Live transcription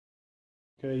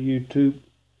Okay, YouTube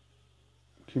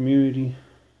community,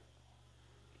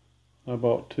 I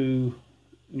bought two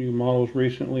new models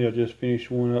recently. I just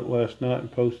finished one up last night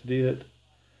and posted it.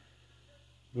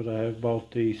 But I have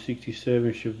bought the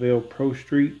 67 Chevelle Pro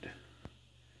Street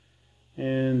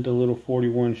and the little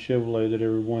 41 Chevrolet that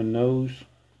everyone knows.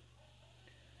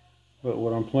 But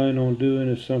what I'm planning on doing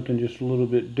is something just a little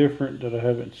bit different that I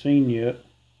haven't seen yet,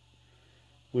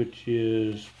 which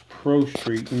is Pro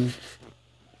Streeting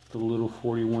the little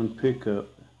 41 pickup.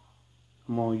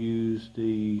 I'm going to use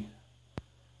the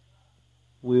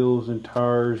wheels and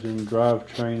tires and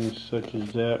drivetrains such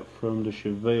as that from the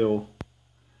Chevelle,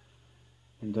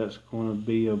 and that's going to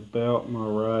be about my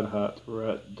ride height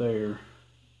right there.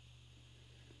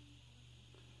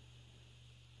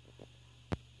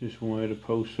 Just wanted to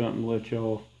post something to let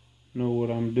y'all know what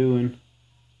I'm doing.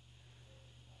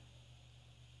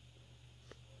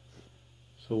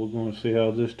 So we're going to see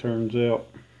how this turns out.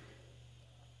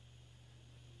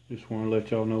 Just want to let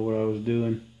y'all know what I was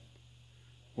doing,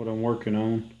 what I'm working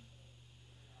on.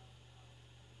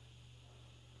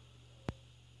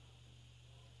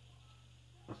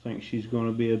 I think she's going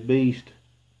to be a beast.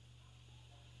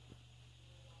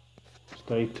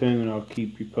 Stay tuned, I'll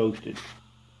keep you posted.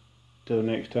 Till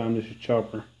next time, this is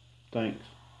Chopper. Thanks.